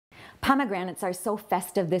Pomegranates are so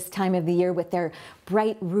festive this time of the year with their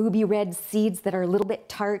bright ruby red seeds that are a little bit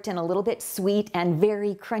tart and a little bit sweet and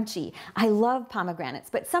very crunchy. I love pomegranates,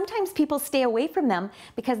 but sometimes people stay away from them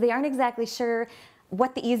because they aren't exactly sure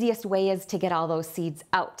what the easiest way is to get all those seeds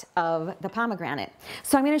out of the pomegranate.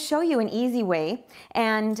 So I'm going to show you an easy way,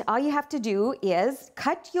 and all you have to do is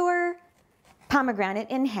cut your pomegranate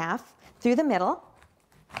in half through the middle.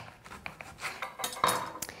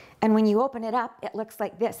 And when you open it up, it looks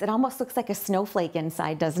like this. It almost looks like a snowflake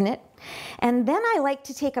inside, doesn't it? And then I like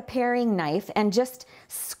to take a paring knife and just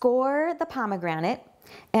score the pomegranate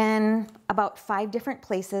in about 5 different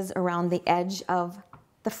places around the edge of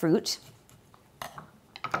the fruit.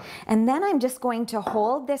 And then I'm just going to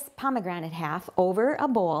hold this pomegranate half over a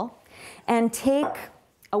bowl and take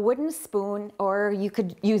a wooden spoon, or you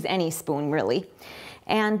could use any spoon really,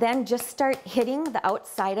 and then just start hitting the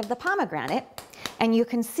outside of the pomegranate. And you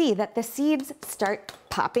can see that the seeds start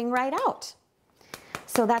popping right out.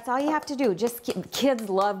 So that's all you have to do. Kids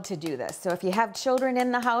love to do this. So if you have children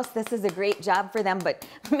in the house, this is a great job for them, but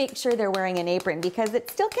make sure they're wearing an apron because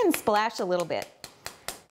it still can splash a little bit.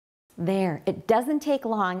 There, it doesn't take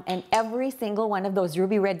long, and every single one of those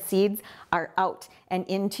ruby red seeds are out and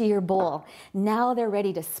into your bowl. Now they're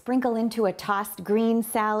ready to sprinkle into a tossed green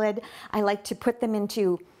salad. I like to put them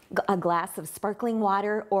into a glass of sparkling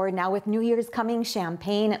water, or now with New Year's coming,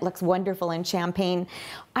 champagne. It looks wonderful in champagne.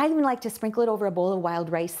 I even like to sprinkle it over a bowl of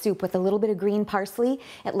wild rice soup with a little bit of green parsley.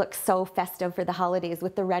 It looks so festive for the holidays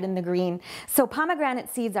with the red and the green. So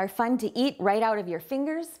pomegranate seeds are fun to eat right out of your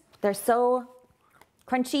fingers. They're so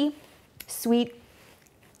crunchy, sweet,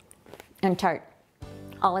 and tart,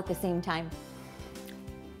 all at the same time.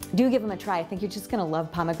 Do give them a try. I think you're just gonna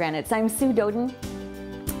love pomegranates. I'm Sue Doden,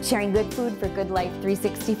 sharing good food for good life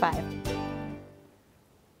 365.